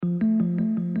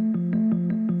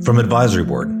From Advisory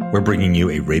Board, we're bringing you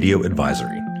a radio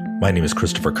advisory. My name is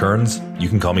Christopher Kearns. You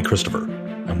can call me Christopher.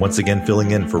 I'm once again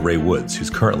filling in for Ray Woods, who's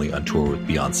currently on tour with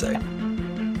Beyonce.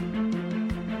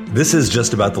 This is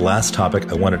just about the last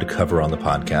topic I wanted to cover on the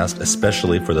podcast,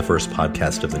 especially for the first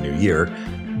podcast of the new year,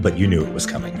 but you knew it was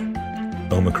coming.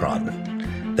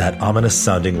 Omicron. That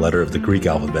ominous-sounding letter of the Greek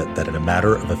alphabet that in a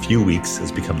matter of a few weeks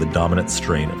has become the dominant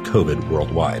strain of COVID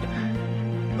worldwide.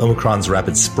 Omicron's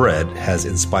rapid spread has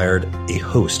inspired a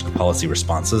host of policy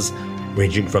responses,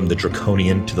 ranging from the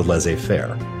draconian to the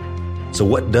laissez-faire. So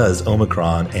what does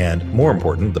Omicron and, more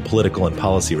important, the political and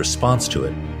policy response to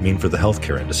it mean for the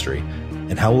healthcare industry?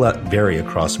 And how will that vary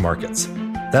across markets?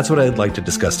 That's what I'd like to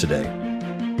discuss today.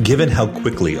 Given how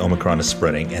quickly Omicron is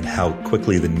spreading and how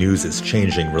quickly the news is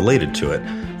changing related to it,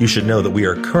 you should know that we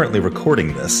are currently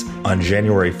recording this on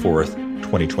January 4th,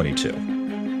 2022.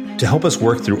 To help us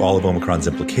work through all of Omicron's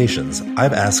implications,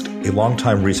 I've asked a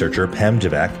longtime researcher, Pam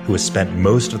Dvac, who has spent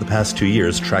most of the past 2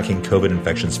 years tracking COVID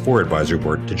infections for Advisory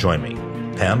Board, to join me.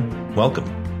 Pam, welcome.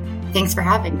 Thanks for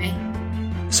having me.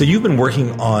 So you've been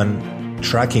working on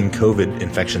tracking COVID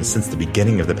infections since the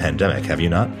beginning of the pandemic, have you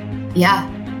not? Yeah.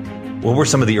 What were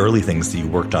some of the early things that you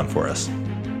worked on for us?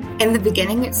 In the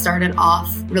beginning, it started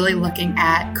off really looking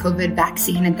at COVID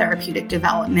vaccine and therapeutic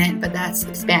development, but that's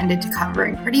expanded to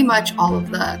covering pretty much all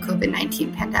of the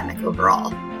COVID-19 pandemic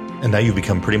overall. And now you've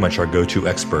become pretty much our go-to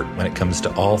expert when it comes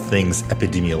to all things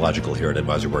epidemiological here at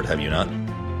Advisory Board, have you not?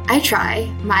 I try.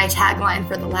 My tagline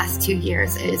for the last 2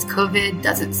 years is COVID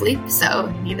doesn't sleep, so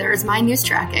neither is my news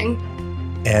tracking.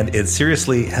 And it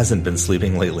seriously hasn't been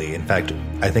sleeping lately. In fact,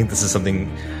 I think this is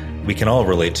something we can all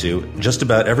relate to. Just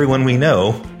about everyone we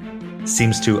know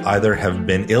seems to either have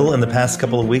been ill in the past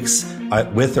couple of weeks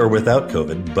with or without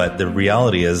COVID. But the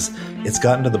reality is it's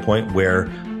gotten to the point where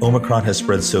Omicron has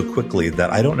spread so quickly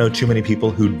that I don't know too many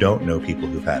people who don't know people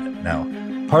who've had it. Now,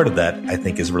 part of that, I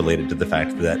think, is related to the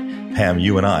fact that, Pam,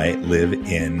 you and I live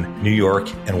in New York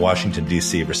and Washington,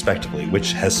 D.C., respectively,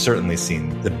 which has certainly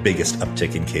seen the biggest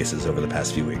uptick in cases over the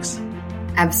past few weeks.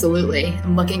 Absolutely.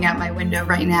 I'm looking out my window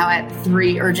right now at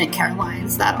 3 urgent care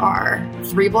lines that are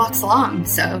 3 blocks long.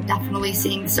 So definitely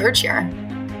seeing the surge here.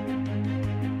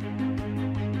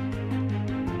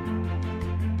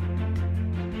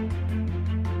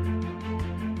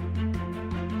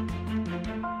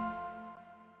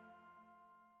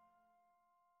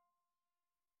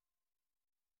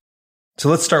 So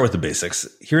let's start with the basics.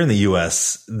 Here in the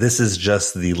U.S., this is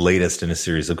just the latest in a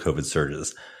series of COVID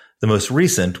surges. The most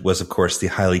recent was, of course, the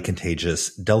highly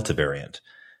contagious Delta variant.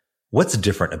 What's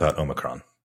different about Omicron?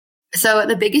 So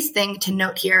the biggest thing to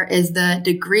note here is the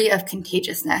degree of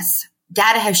contagiousness.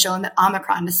 Data has shown that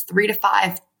Omicron is 3 to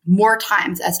 5 more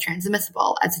times as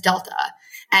transmissible as Delta,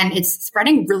 and it's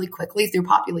spreading really quickly through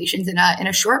populations in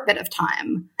a short bit of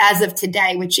time. As of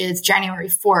today, which is January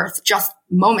 4th, just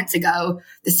moments ago,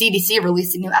 the CDC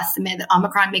released a new estimate that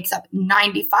Omicron makes up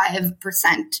 95%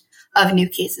 of new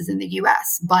cases in the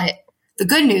US. But the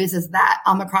good news is that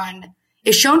Omicron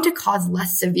is shown to cause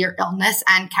less severe illness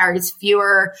and carries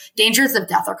fewer dangers of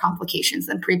death or complications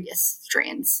than previous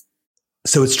strains.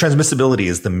 So its transmissibility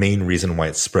is the main reason why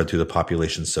it's spread through the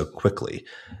population so quickly.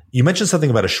 You mentioned something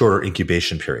about a shorter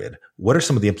incubation period. What are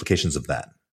some of the implications of that?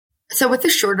 So with the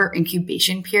shorter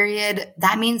incubation period,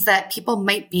 that means that people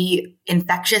might be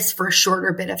infectious for a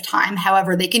shorter bit of time.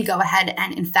 However, they can go ahead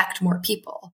and infect more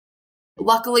people.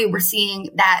 Luckily, we're seeing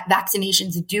that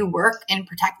vaccinations do work in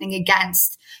protecting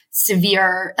against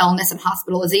severe illness and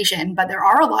hospitalization, but there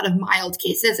are a lot of mild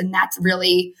cases, and that's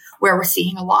really where we're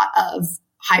seeing a lot of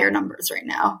higher numbers right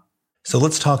now. So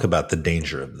let's talk about the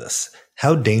danger of this.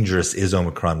 How dangerous is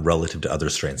Omicron relative to other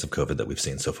strains of COVID that we've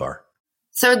seen so far?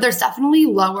 So there's definitely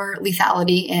lower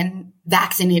lethality in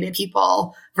vaccinated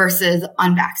people versus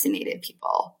unvaccinated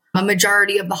people. A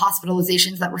majority of the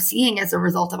hospitalizations that we're seeing as a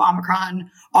result of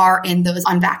Omicron are in those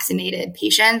unvaccinated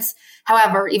patients.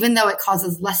 However, even though it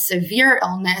causes less severe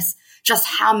illness, just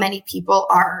how many people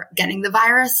are getting the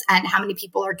virus and how many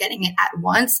people are getting it at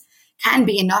once can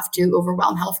be enough to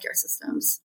overwhelm healthcare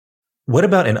systems. What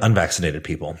about in unvaccinated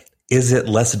people? Is it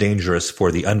less dangerous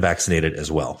for the unvaccinated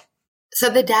as well? So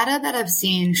the data that I've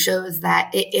seen shows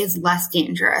that it is less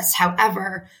dangerous.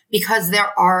 However, because there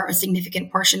are a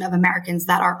significant portion of Americans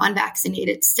that are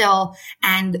unvaccinated still,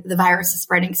 and the virus is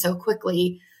spreading so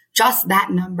quickly, just that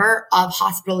number of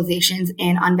hospitalizations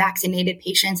in unvaccinated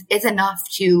patients is enough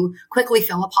to quickly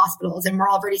fill up hospitals. And we're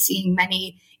already seeing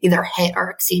many either hit or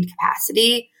exceed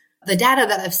capacity. The data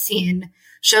that I've seen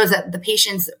shows that the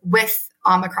patients with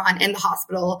Omicron in the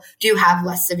hospital do have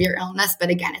less severe illness. But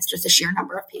again, it's just a sheer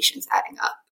number of patients adding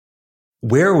up.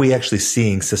 Where are we actually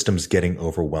seeing systems getting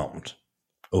overwhelmed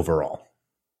overall?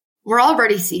 We're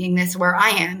already seeing this where I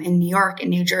am in New York and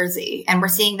New Jersey, and we're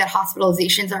seeing that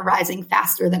hospitalizations are rising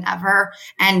faster than ever,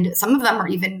 and some of them are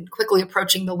even quickly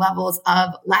approaching the levels of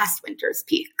last winter's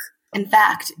peak. In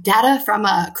fact, data from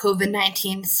a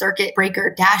COVID-19 circuit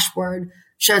breaker dashboard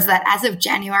shows that as of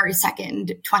January 2nd,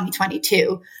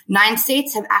 2022, 9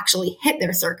 states have actually hit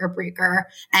their circuit breaker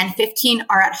and 15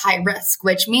 are at high risk,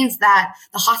 which means that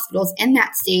the hospitals in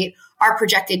that state are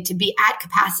projected to be at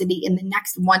capacity in the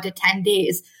next 1 to 10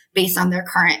 days based on their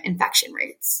current infection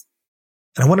rates.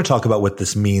 And I want to talk about what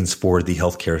this means for the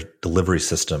healthcare delivery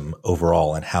system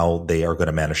overall and how they are going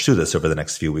to manage through this over the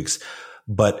next few weeks.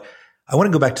 But I want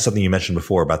to go back to something you mentioned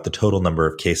before about the total number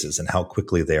of cases and how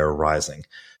quickly they are rising.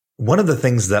 One of the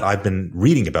things that I've been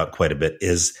reading about quite a bit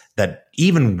is that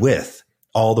even with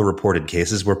all the reported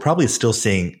cases, we're probably still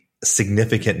seeing a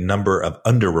significant number of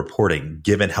underreporting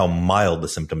given how mild the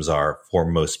symptoms are for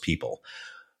most people.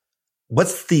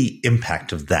 What's the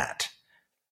impact of that?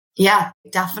 Yeah,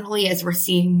 definitely. As we're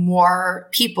seeing more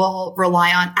people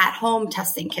rely on at-home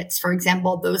testing kits, for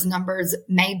example, those numbers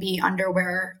may be under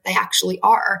where they actually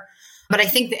are. But I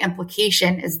think the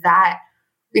implication is that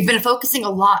we've been focusing a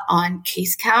lot on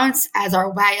case counts as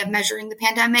our way of measuring the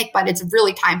pandemic, but it's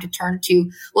really time to turn to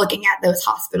looking at those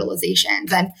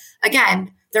hospitalizations. And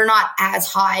again, they're not as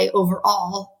high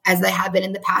overall as they have been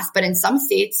in the past, but in some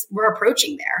states, we're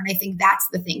approaching there. And I think that's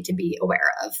the thing to be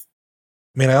aware of.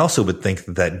 I mean, I also would think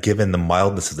that given the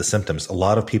mildness of the symptoms, a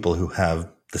lot of people who have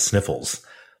the sniffles,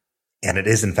 and it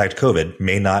is in fact COVID,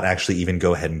 may not actually even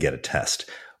go ahead and get a test.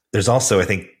 There's also, I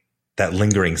think, that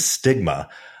lingering stigma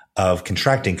of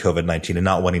contracting COVID-19 and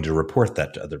not wanting to report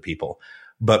that to other people.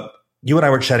 But you and I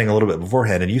were chatting a little bit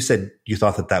beforehand, and you said you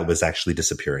thought that that was actually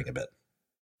disappearing a bit.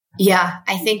 Yeah,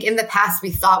 I think in the past,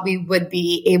 we thought we would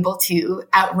be able to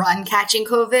outrun catching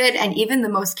COVID. And even the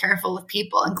most careful of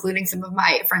people, including some of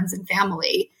my friends and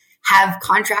family, have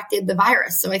contracted the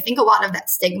virus. So I think a lot of that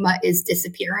stigma is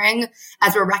disappearing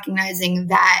as we're recognizing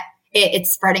that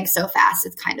it's spreading so fast,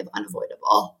 it's kind of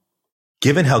unavoidable.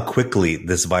 Given how quickly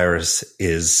this virus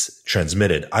is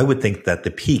transmitted, I would think that the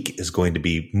peak is going to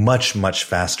be much, much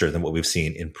faster than what we've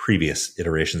seen in previous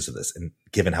iterations of this. And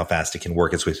given how fast it can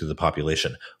work its way through the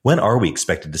population, when are we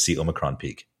expected to see Omicron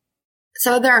peak?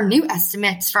 So there are new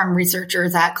estimates from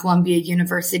researchers at Columbia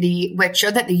University, which show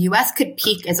that the U.S. could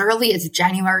peak as early as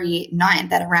January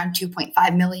 9th at around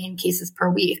 2.5 million cases per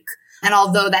week. And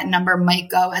although that number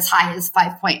might go as high as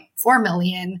 5.4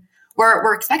 million,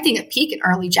 we're expecting a peak in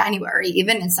early January,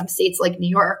 even in some states like New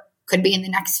York, could be in the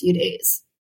next few days.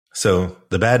 So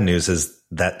the bad news is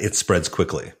that it spreads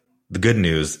quickly. The good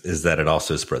news is that it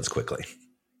also spreads quickly.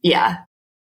 Yeah.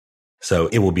 So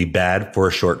it will be bad for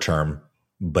a short term,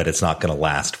 but it's not going to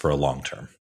last for a long term.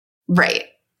 Right.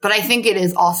 But I think it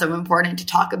is also important to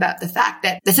talk about the fact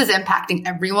that this is impacting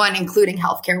everyone, including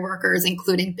healthcare workers,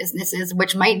 including businesses,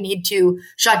 which might need to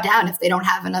shut down if they don't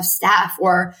have enough staff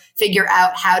or figure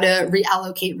out how to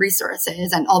reallocate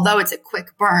resources. And although it's a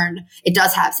quick burn, it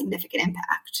does have significant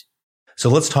impact.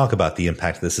 So let's talk about the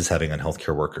impact this is having on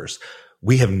healthcare workers.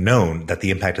 We have known that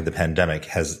the impact of the pandemic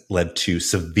has led to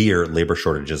severe labor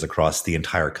shortages across the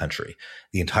entire country.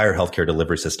 The entire healthcare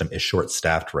delivery system is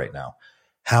short-staffed right now.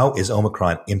 How is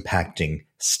Omicron impacting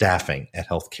staffing at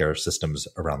healthcare systems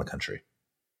around the country?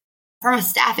 From a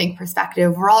staffing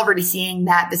perspective, we're already seeing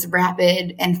that this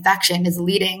rapid infection is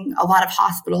leading a lot of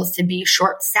hospitals to be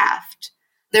short-staffed.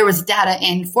 There was data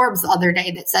in Forbes the other day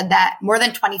that said that more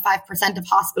than 25% of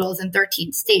hospitals in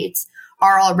 13 states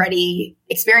are already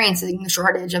experiencing the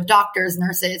shortage of doctors,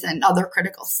 nurses, and other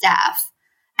critical staff.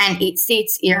 And 8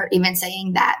 states are even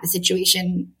saying that the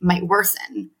situation might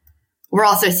worsen. We're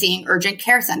also seeing urgent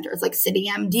care centers like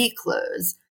CityMD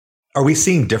close. Are we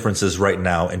seeing differences right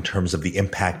now in terms of the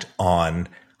impact on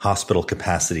hospital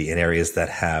capacity in areas that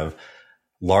have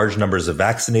large numbers of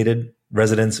vaccinated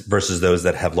residents versus those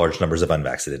that have large numbers of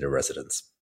unvaccinated residents?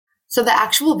 So the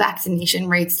actual vaccination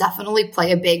rates definitely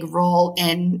play a big role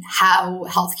in how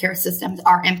healthcare systems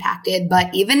are impacted.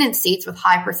 But even in states with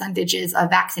high percentages of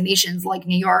vaccinations like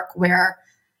New York, where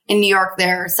in New York,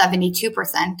 there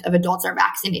 72% of adults are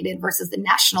vaccinated versus the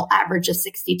national average of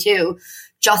 62.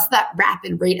 Just that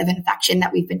rapid rate of infection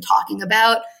that we've been talking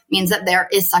about means that there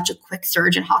is such a quick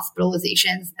surge in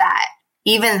hospitalizations that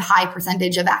even high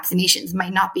percentage of vaccinations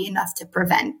might not be enough to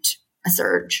prevent a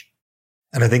surge.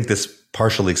 And I think this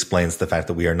partially explains the fact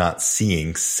that we are not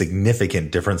seeing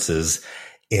significant differences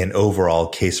in overall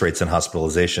case rates and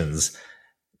hospitalizations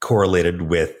correlated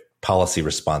with policy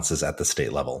responses at the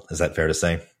state level. Is that fair to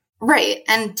say? Right.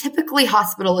 And typically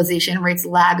hospitalization rates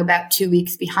lag about 2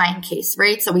 weeks behind case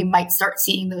rates. So we might start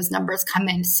seeing those numbers come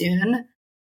in soon.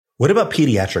 What about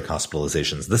pediatric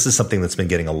hospitalizations? This is something that's been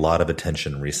getting a lot of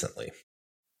attention recently.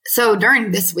 So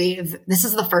during this wave, this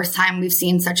is the first time we've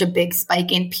seen such a big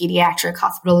spike in pediatric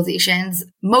hospitalizations,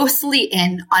 mostly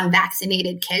in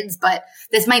unvaccinated kids, but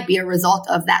this might be a result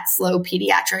of that slow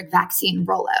pediatric vaccine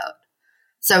rollout.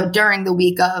 So during the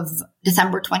week of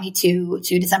December 22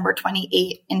 to December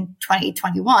 28 in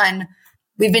 2021,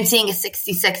 we've been seeing a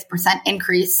 66%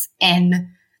 increase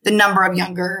in the number of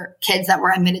younger kids that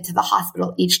were admitted to the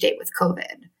hospital each day with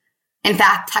COVID. In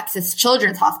fact, Texas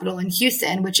Children's Hospital in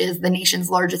Houston, which is the nation's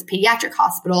largest pediatric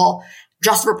hospital,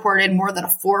 just reported more than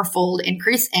a 4-fold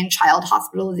increase in child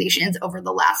hospitalizations over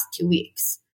the last 2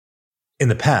 weeks. In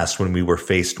the past, when we were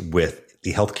faced with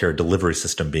the healthcare delivery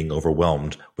system being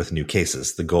overwhelmed with new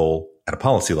cases, the goal at a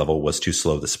policy level was to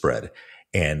slow the spread.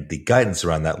 And the guidance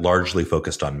around that largely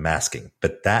focused on masking,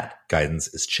 but that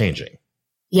guidance is changing.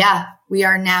 Yeah, we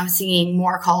are now seeing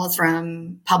more calls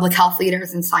from public health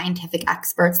leaders and scientific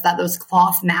experts that those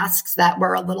cloth masks that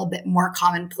were a little bit more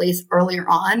commonplace earlier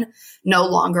on no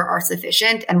longer are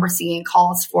sufficient. And we're seeing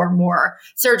calls for more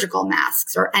surgical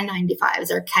masks or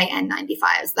N95s or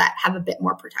KN95s that have a bit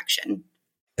more protection.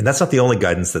 And that's not the only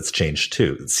guidance that's changed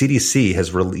too. CDC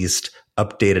has released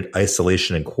updated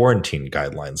isolation and quarantine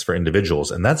guidelines for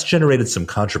individuals, and that's generated some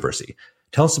controversy.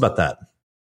 Tell us about that.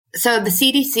 So the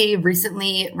CDC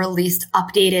recently released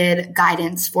updated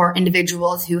guidance for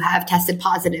individuals who have tested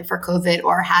positive for COVID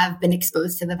or have been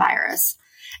exposed to the virus.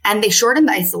 And they shortened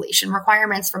the isolation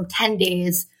requirements from 10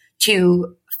 days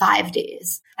to 5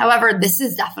 days. However, this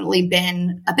has definitely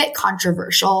been a bit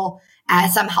controversial,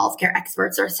 as some healthcare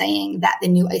experts are saying that the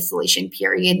new isolation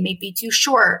period may be too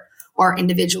short, or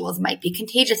individuals might be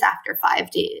contagious after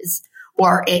 5 days,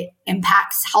 or it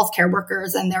impacts healthcare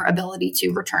workers and their ability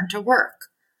to return to work.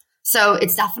 So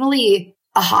it's definitely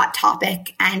a hot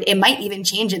topic, and it might even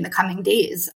change in the coming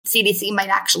days. CDC might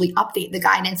actually update the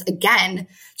guidance again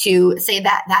to say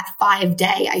that that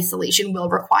 5-day isolation will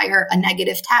require a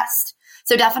negative test.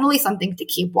 So definitely something to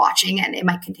keep watching, and it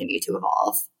might continue to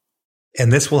evolve.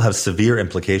 And this will have severe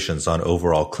implications on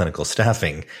overall clinical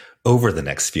staffing over the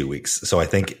next few weeks. So I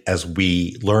think as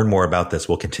we learn more about this,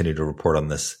 we'll continue to report on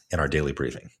this in our daily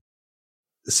briefing.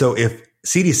 So if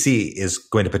CDC is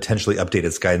going to potentially update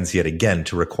its guidance yet again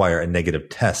to require a negative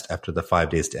test after the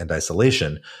 5 days to end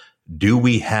isolation, do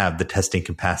we have the testing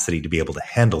capacity to be able to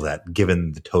handle that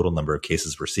given the total number of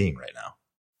cases we're seeing right now?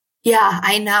 Yeah,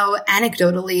 I know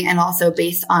anecdotally and also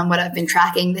based on what I've been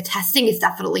tracking, the testing is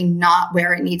definitely not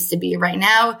where it needs to be right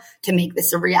now to make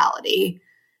this a reality.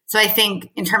 So I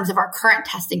think in terms of our current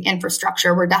testing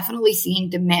infrastructure, we're definitely seeing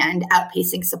demand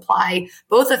outpacing supply,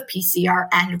 both of PCR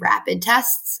and rapid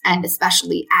tests, and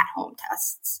especially at-home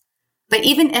tests. But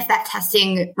even if that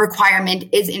testing requirement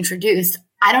is introduced,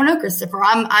 I don't know, Christopher,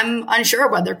 I'm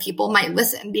unsure whether people might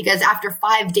listen, because after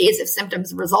 5 days of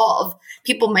symptoms resolve,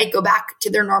 people might go back to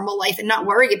their normal life and not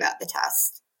worry about the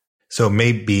test. So it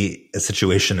may be a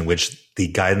situation in which the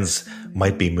guidance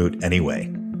might be moot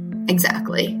anyway.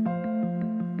 Exactly.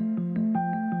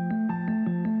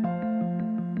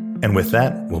 And with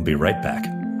that, we'll be right back.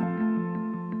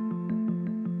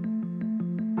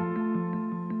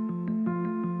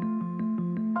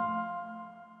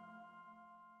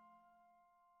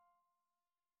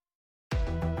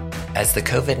 As the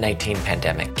COVID-19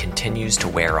 pandemic continues to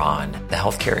wear on, the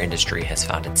healthcare industry has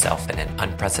found itself in an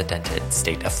unprecedented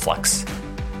state of flux.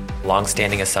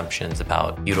 Long-standing assumptions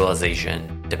about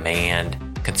utilization, demand,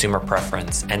 consumer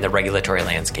preference, and the regulatory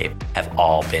landscape have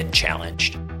all been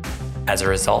challenged. As a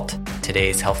result,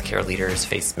 today's healthcare leaders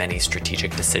face many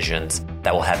strategic decisions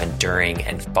that will have enduring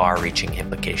and far-reaching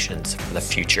implications for the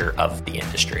future of the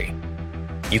industry.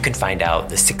 You can find out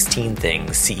the 16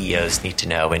 things CEOs need to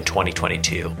know in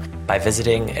 2022 by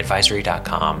visiting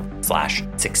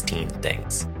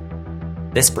advisory.com/16things.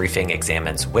 This briefing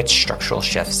examines which structural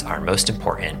shifts are most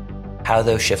important, how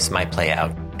those shifts might play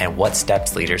out, and what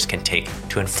steps leaders can take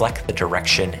to inflect the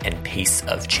direction and pace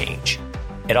of change.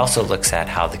 It also looks at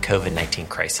how the COVID-19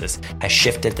 crisis has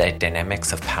shifted the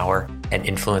dynamics of power and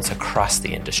influence across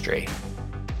the industry.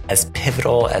 As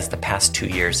pivotal as the past 2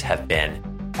 years have been,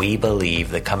 we believe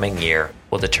the coming year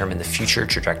will determine the future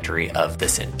trajectory of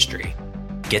this industry.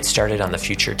 Get started on the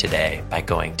future today by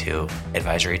going to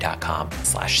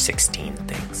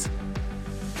advisory.com/16things.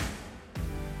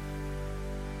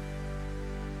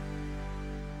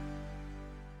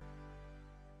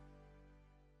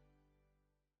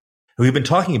 We've been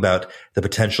talking about the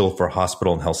potential for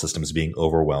hospital and health systems being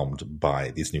overwhelmed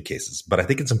by these new cases, but I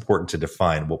think it's important to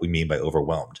define what we mean by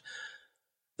overwhelmed.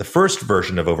 The first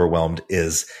version of overwhelmed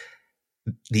is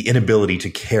the inability to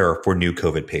care for new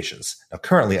COVID patients. Now,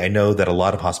 currently, I know that a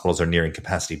lot of hospitals are nearing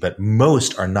capacity, but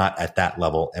most are not at that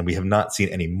level, and we have not seen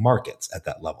any markets at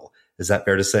that level. Is that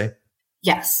fair to say?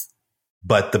 Yes.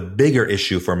 But the bigger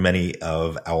issue for many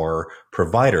of our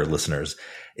provider listeners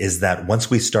is that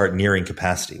once we start nearing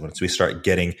capacity, once we start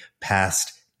getting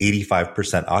past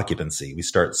 85% occupancy, we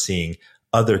start seeing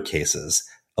other cases,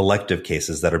 elective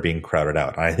cases that are being crowded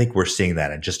out. And I think we're seeing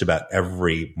that in just about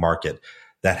every market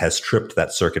that has tripped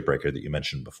that circuit breaker that you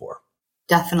mentioned before.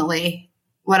 Definitely.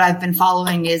 What I've been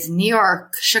following is New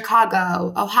York,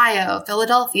 Chicago, Ohio,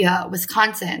 Philadelphia,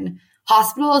 Wisconsin.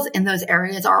 Hospitals in those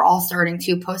areas are all starting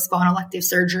to postpone elective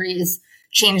surgeries,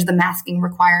 change the masking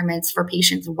requirements for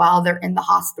patients while they're in the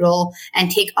hospital,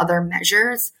 and take other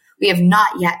measures. We have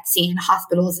not yet seen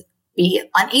hospitals be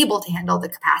unable to handle the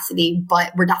capacity,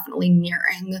 but we're definitely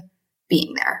nearing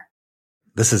being there.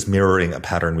 This is mirroring a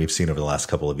pattern we've seen over the last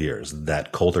couple of years,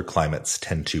 that colder climates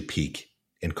tend to peak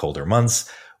in colder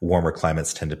months, warmer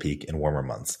climates tend to peak in warmer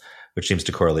months, which seems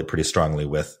to correlate pretty strongly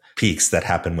with peaks that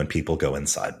happen when people go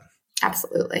inside.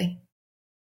 Absolutely.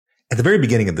 At the very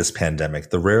beginning of this pandemic,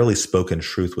 the rarely spoken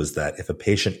truth was that if a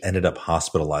patient ended up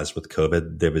hospitalized with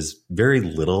COVID, there was very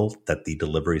little that the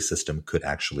delivery system could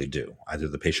actually do. Either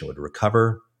the patient would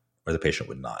recover or the patient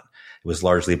would not. It was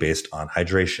largely based on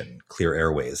hydration, clear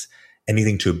airways,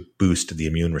 anything to boost the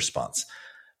immune response.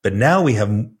 But now we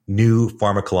have new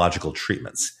pharmacological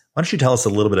treatments. Why don't you tell us a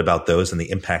little bit about those and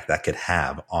the impact that could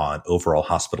have on overall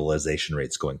hospitalization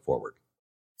rates going forward?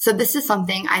 So this is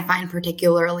something I find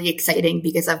particularly exciting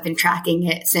because I've been tracking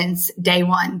it since day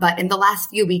one. But in the last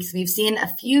few weeks, we've seen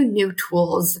a few new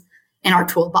tools in our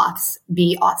toolbox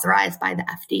be authorized by the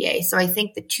FDA. So I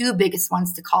think the two biggest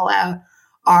ones to call out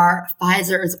are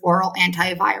Pfizer's oral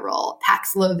antiviral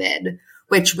Paxlovid,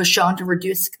 which was shown to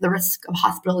reduce the risk of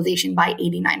hospitalization by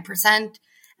 89%,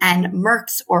 and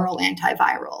Merck's oral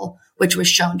antiviral, which was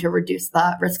shown to reduce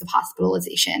the risk of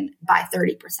hospitalization by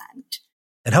 30%.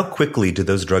 And how quickly do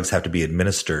those drugs have to be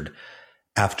administered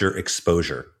after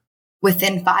exposure?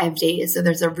 Within 5 days. So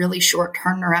there's a really short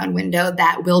turnaround window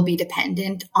that will be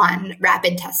dependent on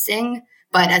rapid testing.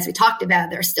 But as we talked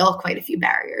about, there's still quite a few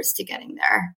barriers to getting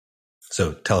there.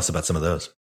 So tell us about some of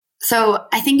those. So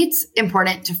I think it's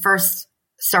important to first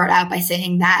start out by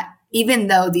saying that even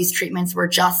though these treatments were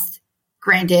just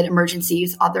granted emergency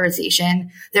use authorization,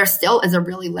 there still is a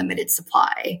really limited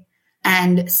supply.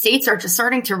 And states are just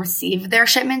starting to receive their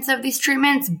shipments of these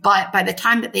treatments. But by the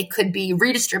time that they could be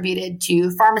redistributed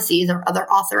to pharmacies or other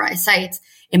authorized sites,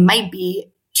 it might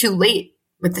be too late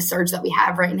with the surge that we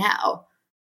have right now.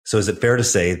 So is it fair to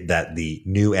say that the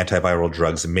new antiviral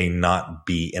drugs may not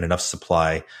be in enough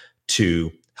supply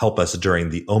to help us during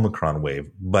the Omicron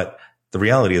wave? But the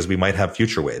reality is we might have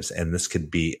future waves, and this could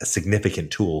be a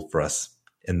significant tool for us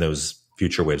in those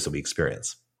future waves that we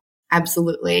experience.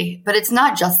 Absolutely. But it's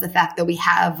not just the fact that we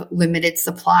have limited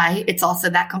supply. It's also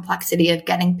that complexity of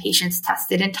getting patients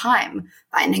tested in time,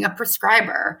 finding a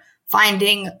prescriber,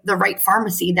 finding the right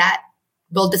pharmacy that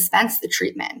will dispense the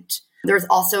treatment. There's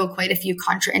also quite a few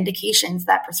contraindications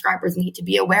that prescribers need to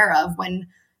be aware of when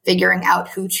figuring out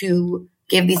who to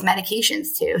give these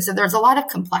medications to. So there's a lot of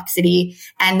complexity,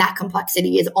 and that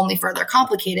complexity is only further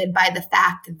complicated by the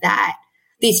fact that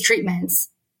these treatments,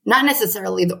 not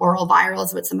necessarily the oral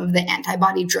virals, but some of the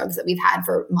antibody drugs that we've had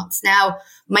for months now,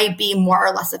 might be more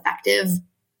or less effective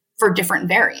for different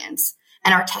variants.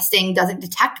 And our testing doesn't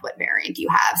detect what variant you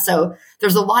have. So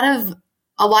there's a lot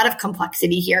of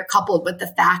complexity here, coupled with the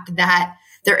fact that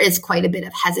there is quite a bit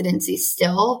of hesitancy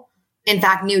still. In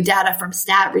fact, new data from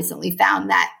STAT recently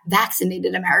found that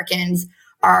vaccinated Americans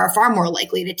are far more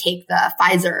likely to take the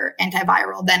Pfizer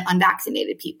antiviral than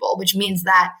unvaccinated people, which means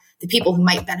that the people who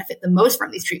might benefit the most from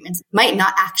these treatments might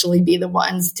not actually be the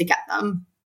ones to get them.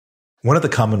 One of the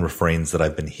common refrains that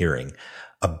I've been hearing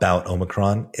about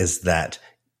Omicron is that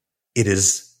it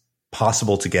is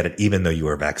possible to get it even though you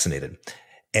are vaccinated.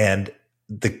 And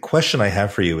the question I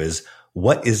have for you is,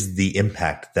 what is the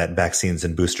impact that vaccines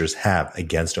and boosters have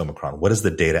against Omicron? What is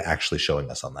the data actually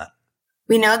showing us on that?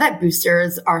 We know that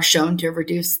boosters are shown to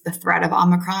reduce the threat of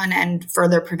Omicron and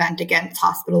further prevent against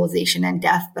hospitalization and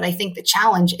death. But I think the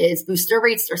challenge is booster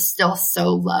rates are still so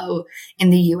low in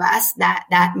the US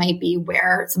that might be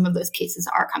where some of those cases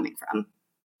are coming from.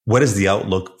 What is the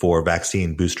outlook for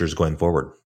vaccine boosters going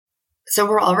forward? So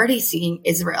we're already seeing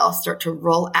Israel start to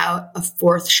roll out a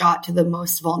fourth shot to the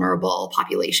most vulnerable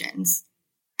populations.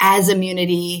 As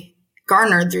immunity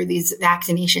garnered through these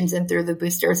vaccinations and through the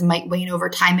boosters might wane over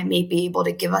time, it may be able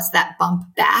to give us that bump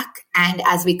back. And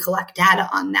as we collect data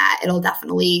on that, it'll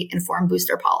definitely inform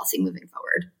booster policy moving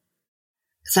forward.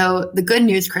 So the good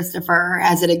news, Christopher,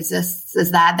 as it exists,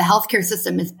 is that the healthcare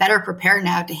system is better prepared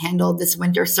now to handle this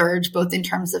winter surge, both in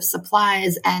terms of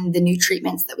supplies and the new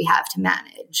treatments that we have to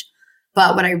manage.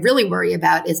 But what I really worry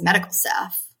about is medical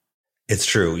staff. It's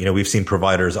true. We've seen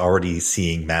providers already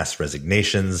seeing mass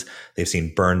resignations. They've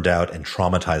seen burned out and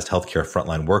traumatized healthcare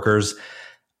frontline workers.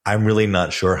 I'm really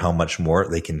not sure how much more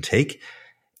they can take.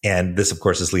 And this, of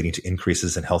course, is leading to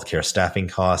increases in healthcare staffing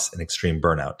costs and extreme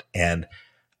burnout. And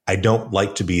I don't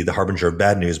like to be the harbinger of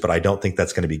bad news, but I don't think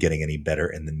that's going to be getting any better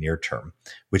in the near term,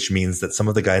 which means that some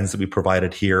of the guidance that we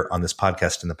provided here on this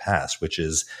podcast in the past, which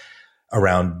is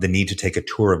around the need to take a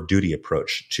tour of duty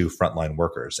approach to frontline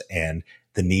workers and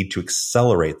the need to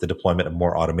accelerate the deployment of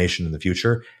more automation in the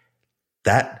future,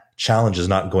 that challenge is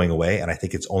not going away. And I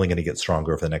think it's only going to get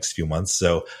stronger over the next few months.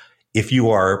 So if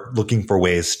you are looking for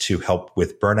ways to help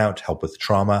with burnout, help with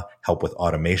trauma, help with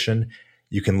automation,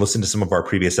 you can listen to some of our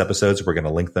previous episodes. We're going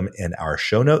to link them in our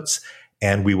show notes,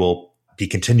 and we will be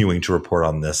continuing to report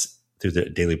on this through the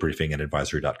daily briefing at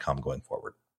advisory.com going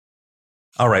forward.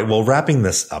 All right. Well, wrapping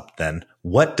this up then,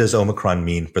 what does Omicron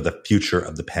mean for the future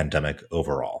of the pandemic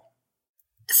overall?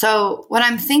 So what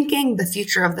I'm thinking the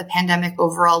future of the pandemic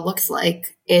overall looks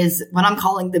like is what I'm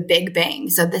calling the Big Bang.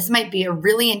 So this might be a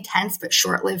really intense but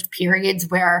short-lived periods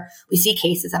where we see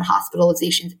cases and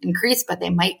hospitalizations increase, but they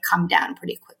might come down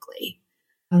pretty quickly.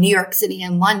 New York City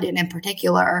and London in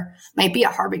particular might be a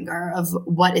harbinger of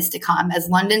what is to come, as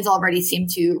London's already seemed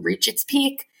to reach its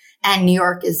peak and New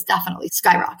York is definitely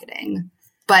skyrocketing.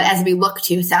 But as we look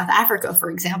to South Africa, for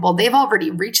example, they've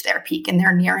already reached their peak and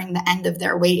they're nearing the end of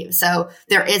their wave. So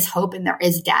there is hope and there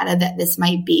is data that this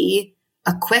might be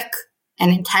a quick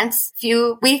and intense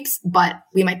few weeks, but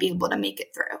we might be able to make it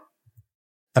through.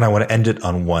 And I want to end it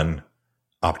on one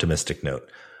optimistic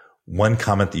note. One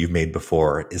comment that you've made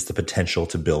before is the potential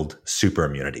to build super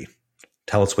immunity.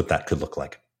 Tell us what that could look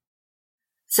like.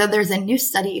 So there's a new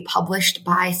study published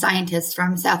by scientists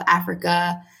from South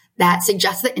Africa that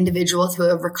suggests that individuals who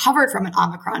have recovered from an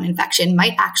Omicron infection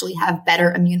might actually have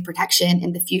better immune protection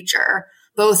in the future,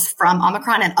 both from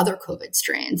Omicron and other COVID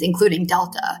strains, including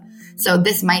Delta. So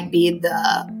this might be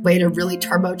the way to really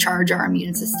turbocharge our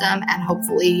immune system and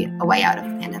hopefully a way out of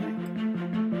the pandemic.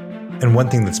 And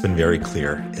one thing that's been very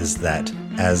clear is that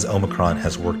as Omicron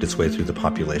has worked its way through the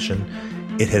population,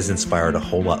 it has inspired a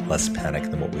whole lot less panic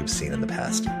than what we've seen in the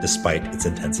past, despite its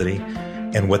intensity.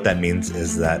 And what that means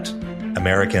is that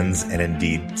Americans and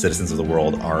indeed citizens of the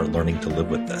world are learning to live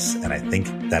with this. And I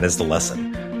think that is the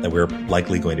lesson, that we're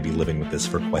likely going to be living with this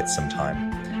for quite some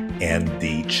time. And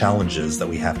the challenges that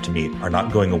we have to meet are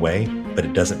not going away, but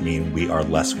it doesn't mean we are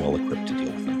less well equipped to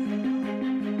deal with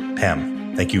them.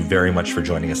 Pam, thank you very much for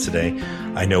joining us today.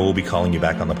 I know we'll be calling you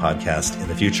back on the podcast in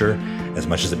the future, as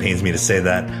much as it pains me to say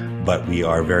that, but we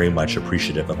are very much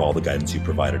appreciative of all the guidance you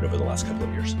provided over the last couple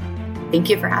of years. Thank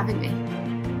you for having me.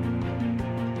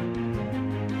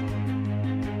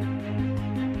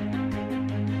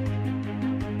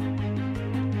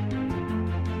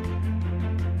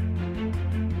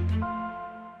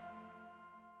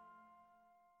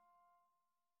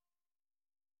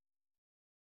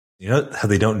 You know how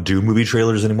they don't do movie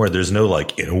trailers anymore? There's no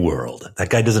like in a world.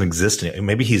 That guy doesn't exist anymore.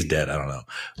 Maybe he's dead. I don't know.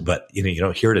 But you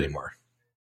don't hear it anymore.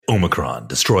 Omicron,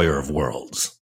 destroyer of worlds.